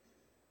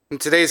In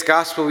today's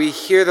gospel, we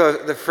hear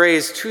the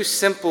phrase, two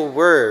simple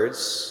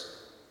words,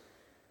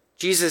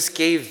 Jesus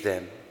gave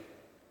them.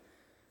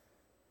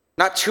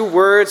 Not two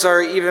words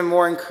are even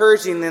more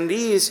encouraging than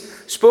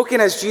these,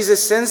 spoken as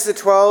Jesus sends the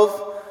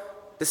 12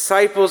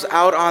 disciples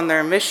out on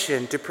their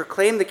mission to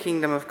proclaim the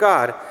kingdom of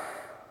God.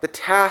 The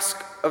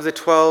task of the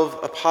 12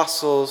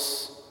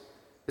 apostles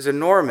is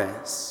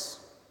enormous,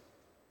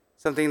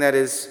 something that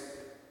is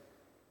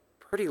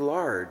pretty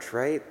large,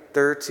 right?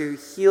 They're to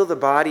heal the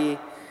body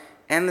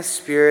and the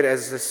spirit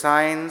as the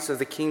signs of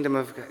the kingdom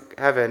of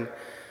heaven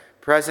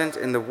present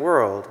in the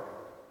world.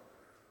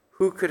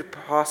 Who could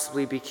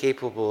possibly be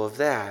capable of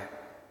that?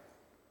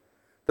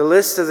 The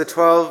list of the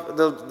 12,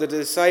 the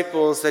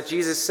disciples that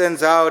Jesus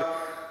sends out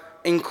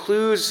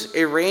includes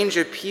a range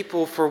of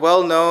people from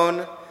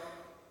well-known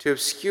to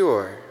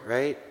obscure,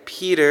 right?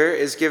 Peter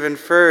is given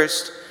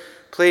first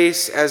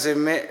place as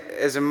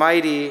a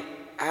mighty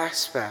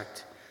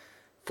aspect.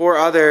 4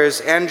 others,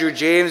 Andrew,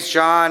 James,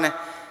 John,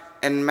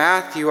 and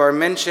Matthew, are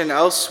mentioned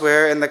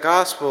elsewhere in the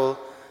gospel.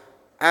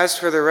 As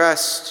for the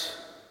rest,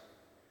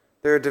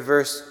 they're a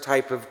diverse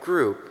type of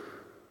group.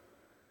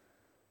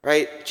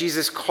 Right?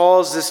 Jesus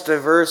calls this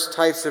diverse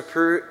types of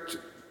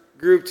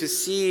group to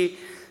see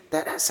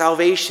that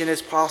salvation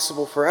is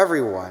possible for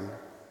everyone.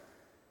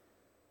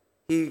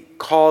 He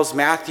calls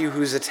Matthew,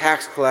 who's a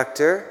tax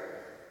collector,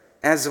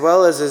 as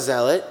well as a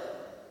zealot.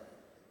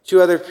 2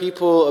 other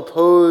people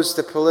oppose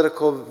the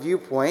political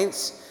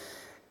viewpoints.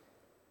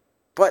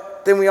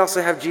 But then we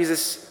also have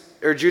Judas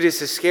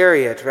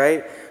Iscariot,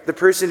 right? The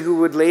person who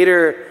would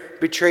later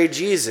betray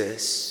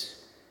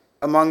Jesus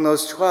among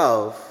those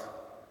 12.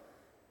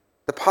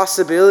 The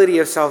possibility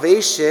of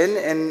salvation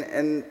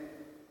and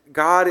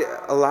God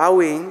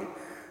allowing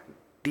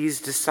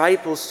these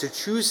disciples to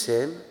choose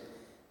him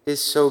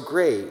is so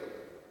great.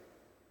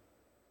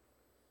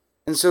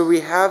 And so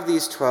we have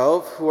these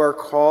 12 who are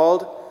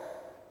called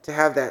to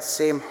have that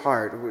same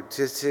heart,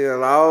 to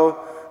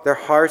allow their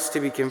hearts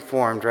to be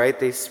conformed, right?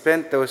 They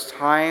spent those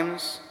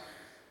times,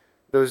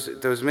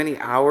 those many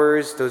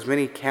hours, those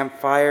many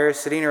campfires,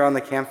 sitting around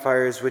the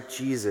campfires with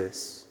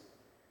Jesus,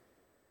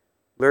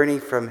 learning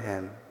from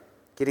him,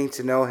 getting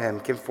to know him,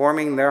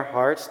 conforming their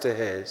hearts to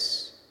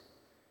his.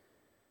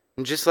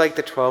 And just like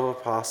the 12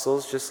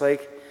 apostles, just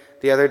like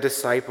the other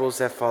disciples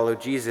that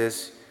followed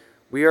Jesus,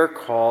 we are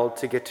called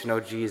to get to know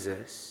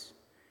Jesus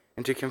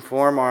and to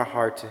conform our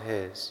heart to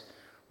his.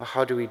 Well,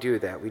 how do we do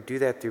that? We do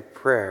that through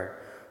prayer.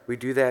 We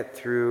do that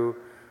through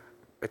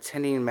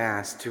attending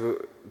Mass,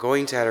 to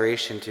going to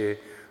adoration, to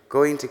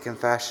going to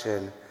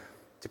confession,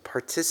 to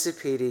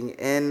participating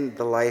in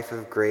the life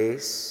of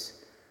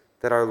grace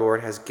that our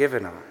Lord has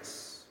given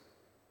us.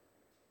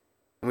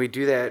 And we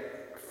do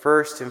that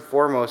first and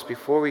foremost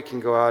before we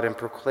can go out and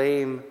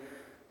proclaim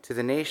to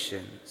the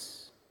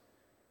nations.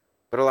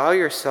 But allow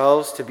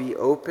yourselves to be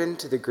open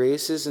to the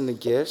graces and the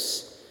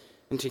gifts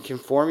and to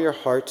conform your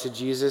heart to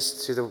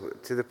Jesus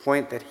to the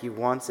point that he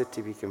wants it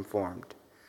to be conformed.